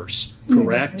 of course,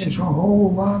 correct? There's a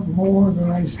whole lot more than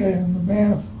I said in the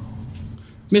bathroom.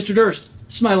 Mr. Durst,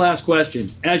 this is my last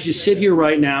question. As you sit here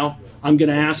right now, I'm going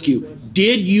to ask you,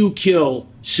 did you kill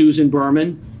Susan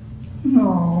Berman?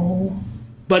 No.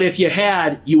 But if you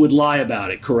had, you would lie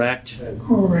about it, correct?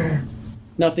 Correct.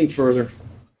 Nothing further.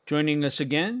 Joining us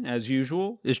again, as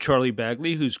usual, is Charlie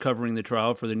Bagley, who's covering the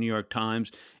trial for the New York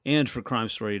Times and for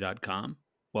crimestory.com.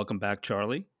 Welcome back,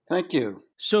 Charlie. Thank you.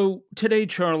 So today,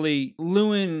 Charlie,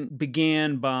 Lewin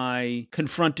began by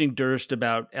confronting Durst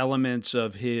about elements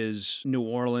of his New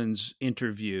Orleans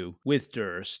interview with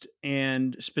Durst,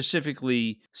 and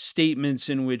specifically statements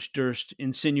in which Durst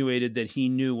insinuated that he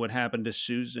knew what happened to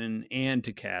Susan and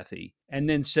to Kathy, and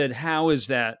then said, how is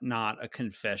that not a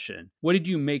confession? What did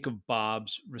you make of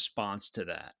Bob's response to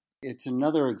that? It's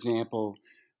another example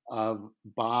of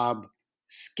Bob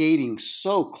skating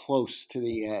so close to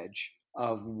the edge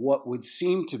of what would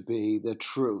seem to be the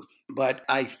truth. But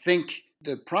I think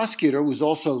the prosecutor was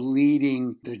also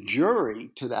leading the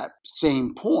jury to that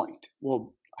same point.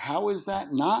 Well, how is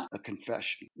that not a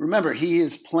confession? Remember, he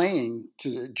is playing to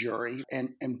the jury,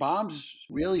 and Bob's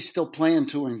really still playing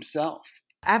to himself.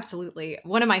 Absolutely.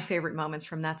 One of my favorite moments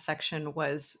from that section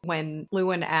was when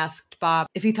Lewin asked Bob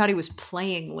if he thought he was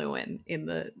playing Lewin in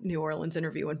the New Orleans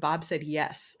interview, and Bob said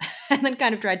yes, and then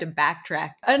kind of tried to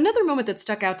backtrack. Another moment that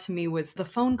stuck out to me was the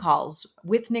phone calls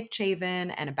with Nick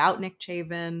Chabon and about Nick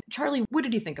Chabon. Charlie, what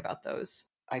did you think about those?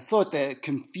 I thought the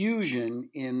confusion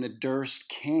in the Durst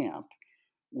camp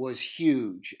was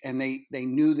huge, and they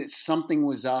knew that something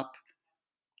was up,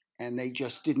 and they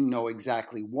just didn't know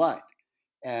exactly what.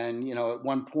 And, at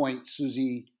one point,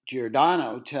 Susie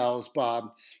Giordano tells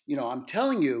Bob, I'm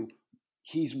telling you,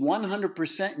 he's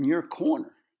 100% in your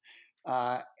corner.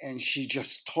 And she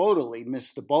just totally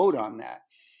missed the boat on that.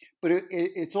 But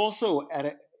it's also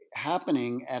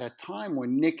happening at a time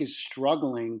when Nick is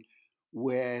struggling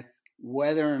with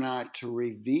whether or not to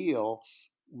reveal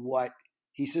what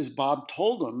he says Bob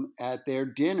told him at their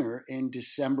dinner in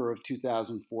December of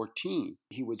 2014.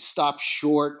 He would stop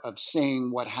short of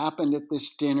saying what happened at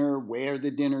this dinner, where the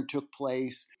dinner took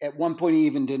place. At one point, he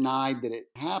even denied that it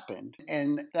happened.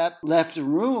 And that left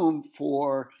room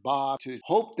for Bob to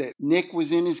hope that Nick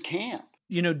was in his camp.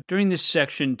 During this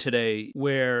section today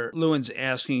where Lewin's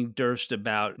asking Durst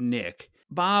about Nick,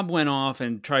 Bob went off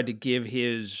and tried to give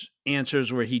his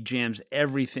answers where he jams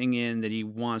everything in that he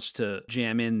wants to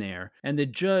jam in there. And the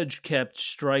judge kept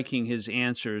striking his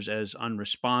answers as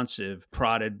unresponsive,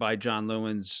 prodded by John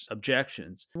Lewin's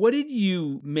objections. What did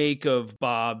you make of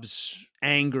Bob's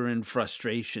anger and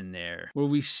frustration there? Were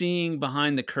we seeing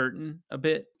behind the curtain a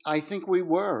bit? I think we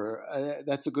were.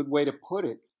 That's a good way to put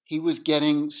it. He was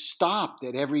getting stopped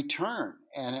at every turn.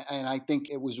 And I think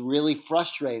it was really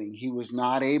frustrating. He was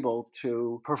not able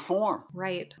to perform.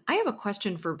 Right. I have a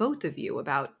question for both of you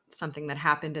about something that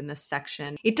happened in this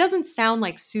section. It doesn't sound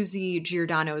like Susie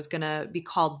Giordano is going to be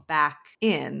called back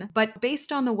in, but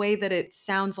based on the way that it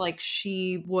sounds like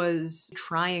she was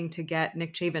trying to get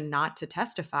Nick Chabon not to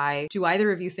testify, do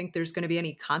either of you think there's going to be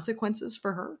any consequences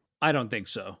for her? I don't think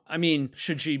so. I mean,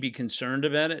 should she be concerned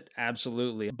about it?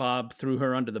 Absolutely. Bob threw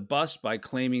her under the bus by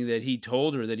claiming that he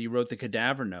told her that he wrote the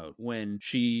cadaver note when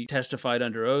she testified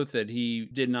under oath that he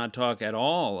did not talk at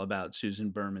all about Susan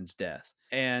Berman's death.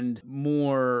 And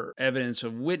more evidence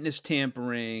of witness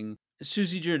tampering.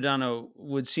 Susie Giordano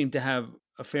would seem to have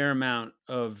a fair amount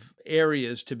of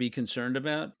areas to be concerned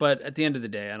about. But at the end of the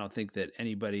day, I don't think that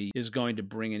anybody is going to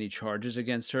bring any charges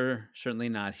against her. Certainly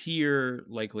not here,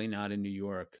 likely not in New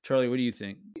York. Charlie, what do you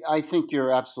think? I think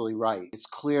you're absolutely right. It's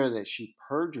clear that she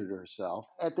perjured herself.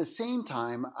 At the same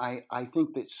time, I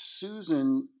think that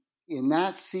Susan, in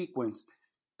that sequence,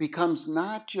 becomes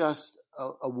not just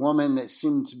a woman that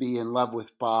seemed to be in love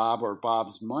with Bob or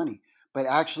Bob's money, but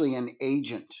actually an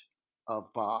agent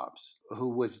of Bob's who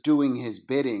was doing his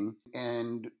bidding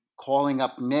and calling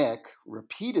up Nick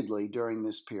repeatedly during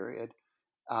this period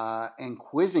and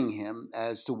quizzing him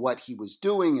as to what he was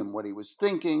doing and what he was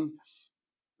thinking.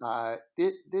 I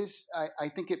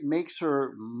think it makes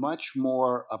her much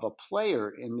more of a player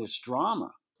in this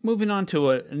drama. Moving on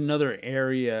to another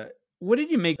area, what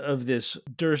did you make of this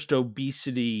Durst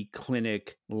Obesity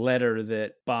Clinic letter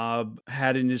that Bob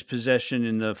had in his possession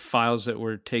in the files that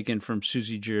were taken from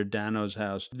Susie Giordano's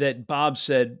house that Bob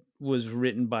said was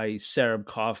written by Sarah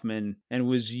Kaufman and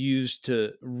was used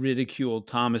to ridicule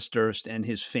Thomas Durst and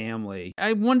his family?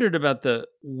 I wondered about the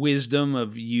wisdom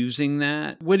of using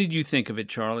that. What did you think of it,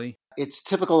 Charlie? It's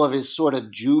typical of his sort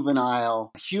of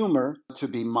juvenile humor to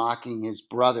be mocking his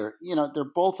brother. You know, they're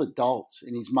both adults,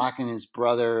 and he's mocking his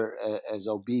brother as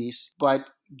obese. But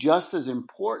just as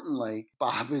importantly,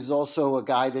 Bob is also a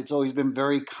guy that's always been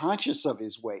very conscious of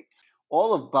his weight.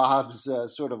 All of Bob's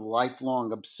sort of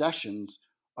lifelong obsessions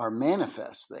are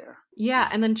manifest there. Yeah,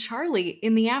 and then Charlie,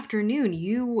 in the afternoon,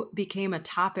 you became a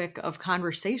topic of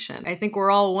conversation. I think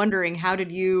we're all wondering, how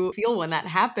did you feel when that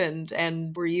happened?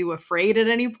 And were you afraid at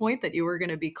any point that you were going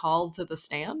to be called to the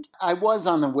stand? I was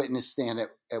on the witness stand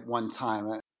at one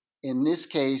time. In this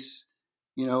case,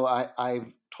 you know,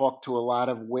 I've talked to a lot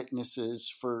of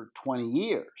witnesses for 20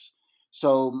 years.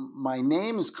 So my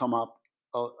name has come up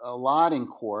a lot in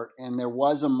court, and there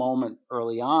was a moment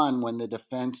early on when the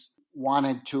defense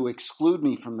wanted to exclude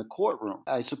me from the courtroom.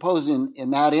 I suppose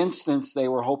in that instance, they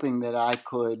were hoping that I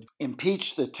could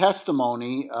impeach the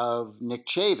testimony of Nick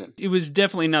Chavin. It was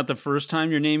definitely not the first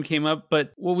time your name came up,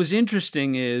 but what was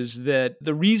interesting is that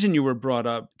the reason you were brought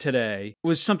up today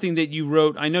was something that you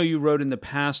wrote. I know you wrote in the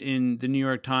past in the New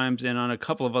York Times and on a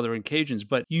couple of other occasions,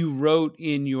 but you wrote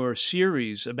in your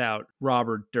series about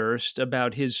Robert Durst,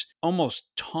 about his almost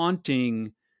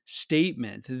taunting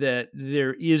statement that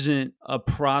there isn't a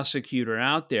prosecutor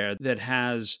out there that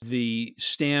has the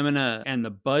stamina and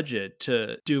the budget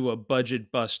to do a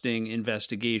budget-busting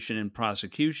investigation and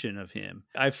prosecution of him.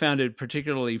 I found it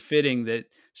particularly fitting that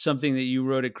something that you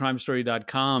wrote at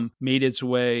crimestory.com made its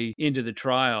way into the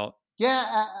trial.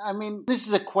 Yeah, I mean, this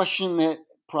is a question that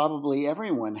probably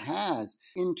everyone has.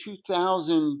 In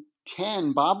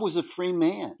 2010, Bob was a free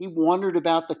man. He wandered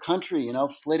about the country, you know,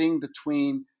 flitting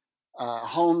between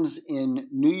homes in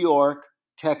New York,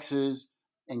 Texas,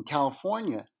 and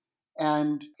California.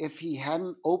 And if he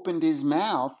hadn't opened his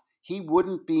mouth, he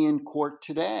wouldn't be in court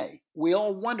today. We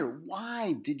all wonder,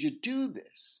 why did you do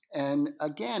this? And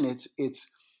again, it's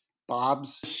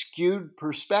Bob's skewed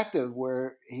perspective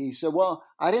where he said, well,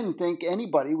 I didn't think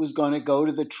anybody was going to go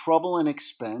to the trouble and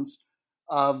expense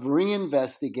of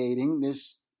reinvestigating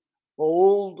this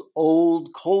old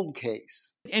cold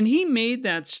case. And he made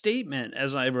that statement,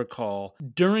 as I recall,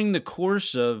 during the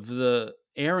course of the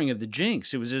airing of the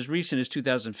Jinx. It was as recent as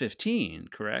 2015,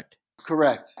 correct?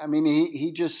 Correct. I mean,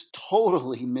 he just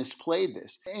totally misplayed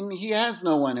this. And he has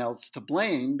no one else to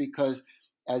blame because,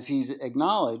 as he's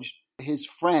acknowledged, his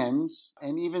friends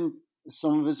and even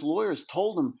some of his lawyers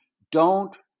told him,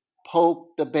 don't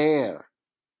poke the bear.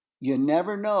 You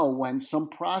never know when some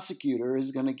prosecutor is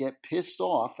going to get pissed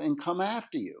off and come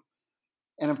after you.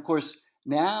 And of course,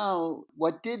 now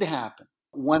what did happen?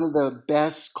 One of the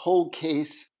best cold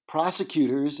case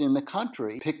prosecutors in the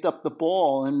country picked up the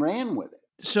ball and ran with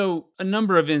it. So a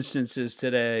number of instances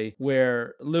today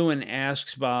where Lewin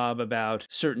asks Bob about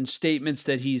certain statements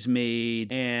that he's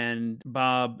made and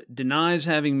Bob denies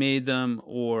having made them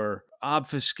or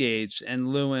obfuscates, and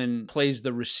Lewin plays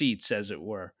the receipts, as it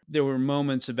were. There were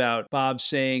moments about Bob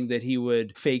saying that he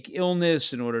would fake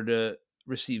illness in order to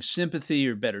receive sympathy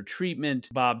or better treatment.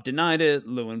 Bob denied it.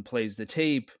 Lewin plays the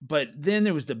tape. But then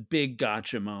there was the big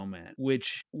gotcha moment,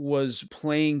 which was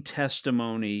playing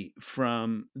testimony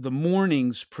from the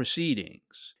morning's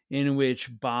proceedings, in which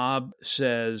Bob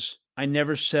says, I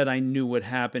never said I knew what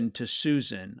happened to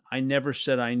Susan. I never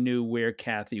said I knew where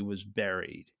Kathy was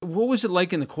buried. What was it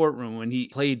like in the courtroom when he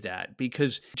played that?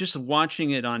 Because just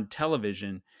watching it on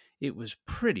television, it was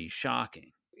pretty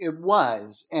shocking. It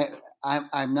was. And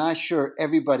I'm not sure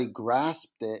everybody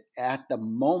grasped it at the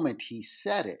moment he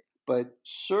said it, but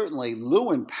certainly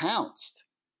Lewin pounced.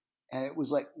 And it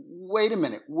was like, wait a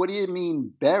minute, what do you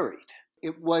mean buried?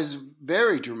 It was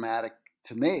very dramatic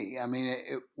to me. I mean,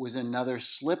 it was another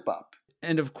slip up.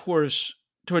 And of course,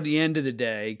 toward the end of the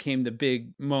day came the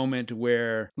big moment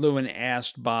where Lewin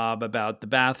asked Bob about the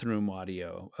bathroom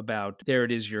audio, about There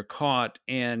It Is, You're Caught,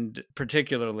 and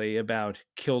particularly about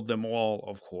Killed Them All,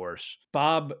 of course.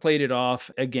 Bob played it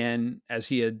off again, as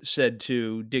he had said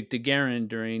to Dick DeGuerin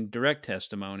during direct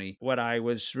testimony. What I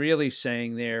was really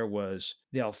saying there was,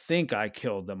 they'll think I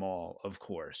killed them all, of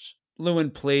course.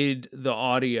 Lewin played the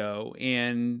audio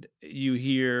and you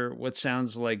hear what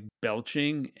sounds like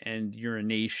belching and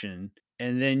urination.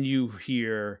 And then you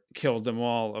hear killed them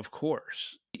all, of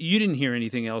course. You didn't hear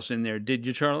anything else in there, did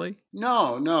you, Charlie?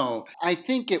 No. I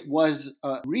think it was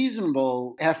a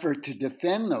reasonable effort to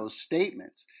defend those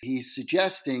statements. He's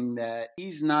suggesting that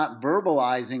he's not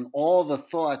verbalizing all the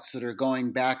thoughts that are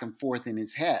going back and forth in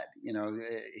his head. You know,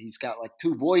 he's got like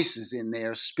two voices in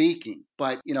there speaking.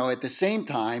 But, you know, at the same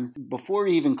time, before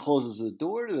he even closes the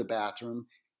door to the bathroom,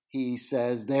 he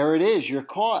says, there it is, you're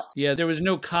caught. Yeah, there was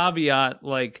no caveat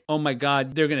like, oh my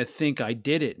God, they're going to think I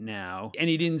did it now. And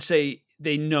he didn't say,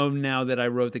 they know now that I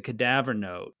wrote the cadaver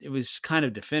note. It was kind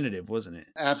of definitive, wasn't it?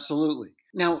 Absolutely.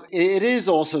 Now, it is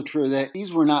also true that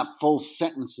these were not full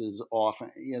sentences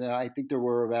often. You know, I think there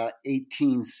were about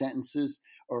 18 sentences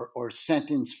or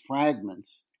sentence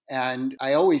fragments. And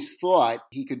I always thought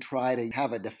he could try to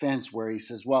have a defense where he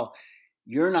says, well,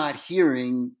 you're not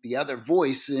hearing the other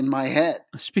voice in my head.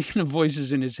 Speaking of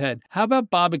voices in his head, how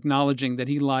about Bob acknowledging that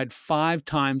he lied 5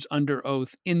 times under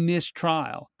oath in this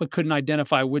trial, but couldn't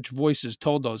identify which voices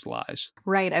told those lies?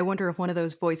 Right. I wonder if one of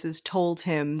those voices told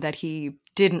him that he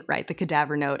didn't write the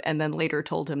cadaver note and then later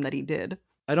told him that he did.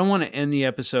 I don't want to end the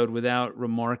episode without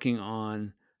remarking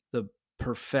on the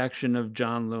perfection of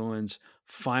John Lewin's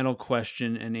final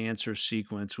question and answer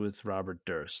sequence with Robert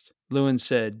Durst. Lewin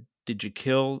said, "Did you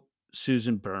kill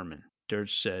Susan Berman?"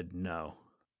 Durst said, "No."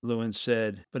 Lewin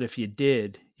said, "But if you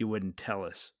did, you wouldn't tell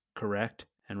us, correct?"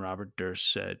 And Robert Durst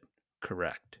said,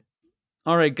 "Correct."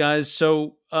 All right, guys.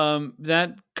 So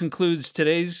that concludes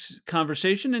today's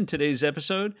conversation and today's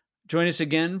episode. Join us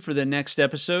again for the next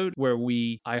episode where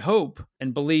we, I hope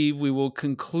and believe, we will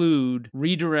conclude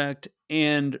Redirect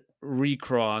and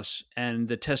Recross, and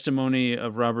the testimony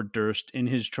of Robert Durst in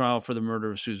his trial for the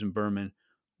murder of Susan Berman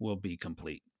will be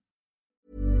complete.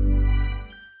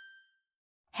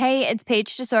 Hey, it's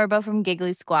Paige DeSorbo from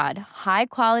Giggly Squad. High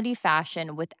quality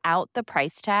fashion without the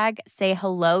price tag. Say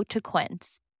hello to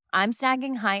Quince. I'm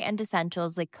snagging high-end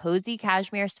essentials like cozy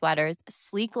cashmere sweaters,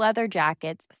 sleek leather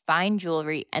jackets, fine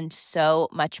jewelry, and so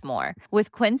much more.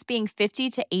 With Quince being 50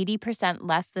 to 80%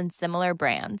 less than similar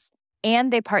brands.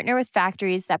 And they partner with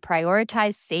factories that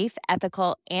prioritize safe,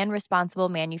 ethical, and responsible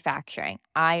manufacturing.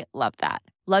 I love that.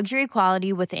 Luxury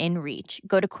quality within reach.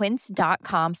 Go to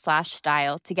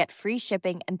quince.com/style to get free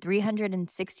shipping and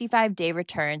 365-day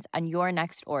returns on your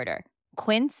next order.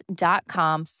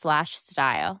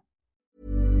 Quince.com/style.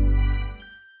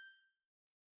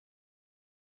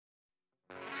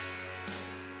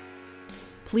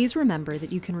 Please remember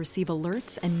that you can receive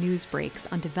alerts and news breaks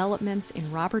on developments in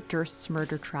Robert Durst's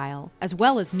murder trial, as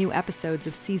well as new episodes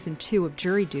of Season 2 of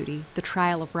Jury Duty, The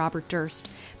Trial of Robert Durst,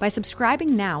 by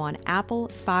subscribing now on Apple,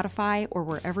 Spotify, or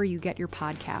wherever you get your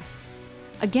podcasts.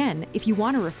 Again, if you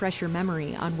want to refresh your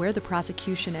memory on where the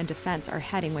prosecution and defense are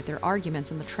heading with their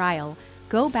arguments in the trial,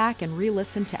 go back and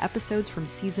re-listen to episodes from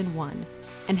Season 1.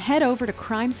 And head over to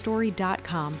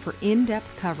crimestory.com for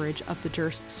in-depth coverage of the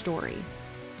Durst story.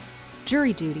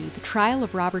 Jury Duty, The Trial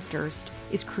of Robert Durst,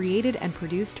 is created and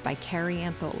produced by Carrie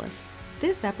Antholis.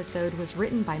 This episode was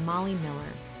written by Molly Miller.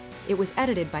 It was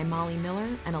edited by Molly Miller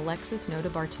and Alexis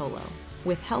Notarbartolo,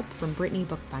 with help from Brittany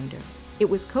Bookbinder. It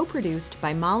was co-produced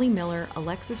by Molly Miller,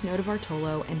 Alexis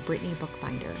Notarbartolo, and Brittany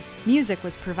Bookbinder. Music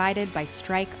was provided by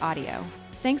Strike Audio.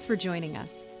 Thanks for joining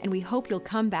us, and we hope you'll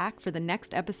come back for the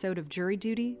next episode of Jury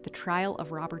Duty, The Trial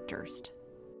of Robert Durst.